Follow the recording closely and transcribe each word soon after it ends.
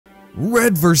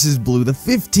Red vs. Blue, the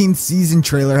 15th season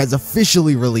trailer has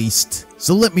officially released,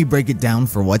 so let me break it down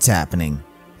for what's happening.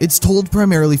 It's told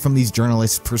primarily from these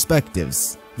journalists'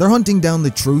 perspectives. They're hunting down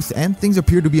the truth, and things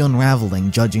appear to be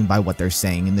unraveling judging by what they're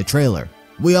saying in the trailer.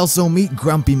 We also meet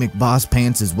Grumpy McBoss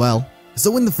Pants as well.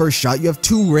 So in the first shot, you have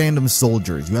two random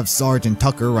soldiers. You have Sarge and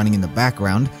Tucker running in the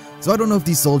background, so I don't know if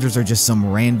these soldiers are just some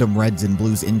random Reds and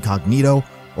Blues incognito,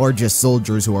 or just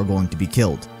soldiers who are going to be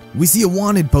killed. We see a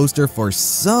wanted poster for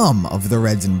some of the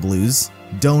Reds and Blues.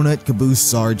 Donut, Caboose,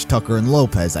 Sarge, Tucker, and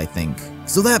Lopez, I think.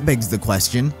 So that begs the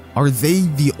question, are they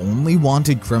the only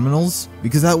wanted criminals?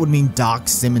 Because that would mean Doc,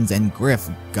 Simmons, and Griff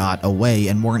got away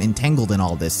and weren't entangled in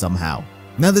all this somehow.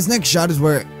 Now this next shot is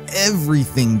where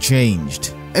everything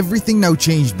changed. Everything now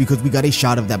changed because we got a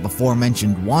shot of that before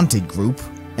mentioned wanted group,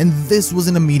 and this was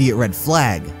an immediate red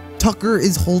flag. Tucker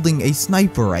is holding a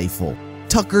sniper rifle.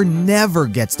 Tucker never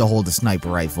gets to hold a sniper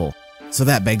rifle. So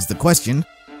that begs the question,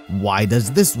 why does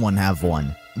this one have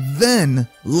one? Then,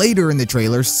 later in the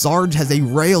trailer, Sarge has a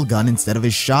railgun instead of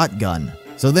his shotgun.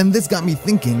 So then this got me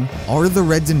thinking, are the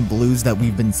Reds and Blues that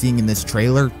we've been seeing in this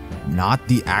trailer not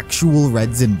the actual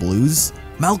Reds and Blues?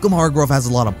 Malcolm Hargrove has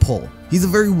a lot of pull. He's a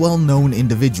very well-known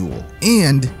individual,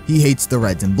 and he hates the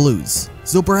Reds and Blues.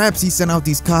 So perhaps he sent out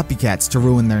these copycats to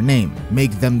ruin their name,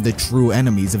 make them the true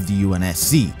enemies of the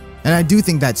UNSC. And I do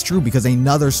think that's true because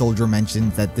another soldier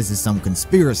mentions that this is some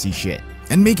conspiracy shit.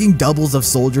 And making doubles of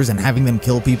soldiers and having them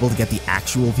kill people to get the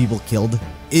actual people killed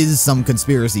is some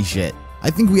conspiracy shit. I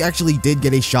think we actually did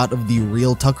get a shot of the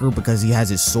real Tucker because he has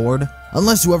his sword,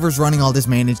 unless whoever's running all this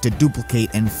managed to duplicate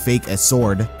and fake a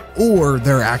sword, or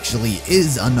there actually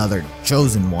is another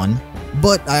chosen one.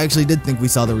 But I actually did think we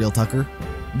saw the real Tucker.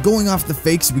 Going off the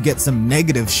fakes, we get some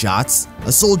negative shots.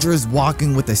 A soldier is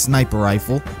walking with a sniper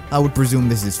rifle. I would presume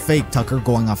this is fake Tucker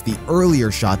going off the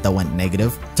earlier shot that went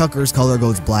negative. Tucker's color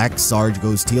goes black, Sarge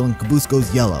goes teal, and Caboose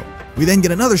goes yellow. We then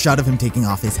get another shot of him taking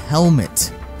off his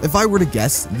helmet. If I were to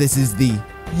guess, this is the,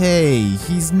 hey,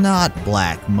 he's not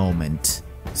black moment.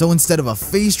 So instead of a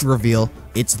face reveal,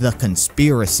 it's the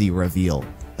conspiracy reveal.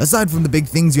 Aside from the big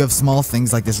things, you have small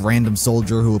things like this random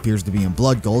soldier who appears to be in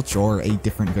Blood Gulch or a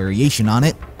different variation on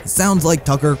it. Sounds like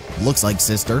Tucker, looks like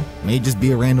Sister, may just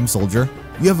be a random soldier.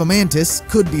 You have a Mantis,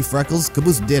 could be Freckles.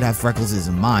 Caboose did have Freckles'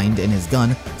 mind in his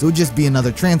gun, so it would just be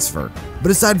another transfer. But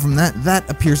aside from that, that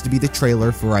appears to be the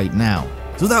trailer for right now.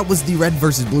 So that was the Red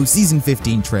vs. Blue Season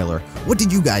 15 trailer. What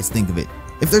did you guys think of it?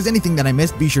 If there's anything that I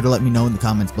missed, be sure to let me know in the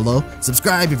comments below.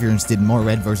 Subscribe if you're interested in more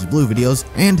Red vs. Blue videos,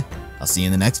 and I'll see you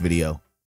in the next video.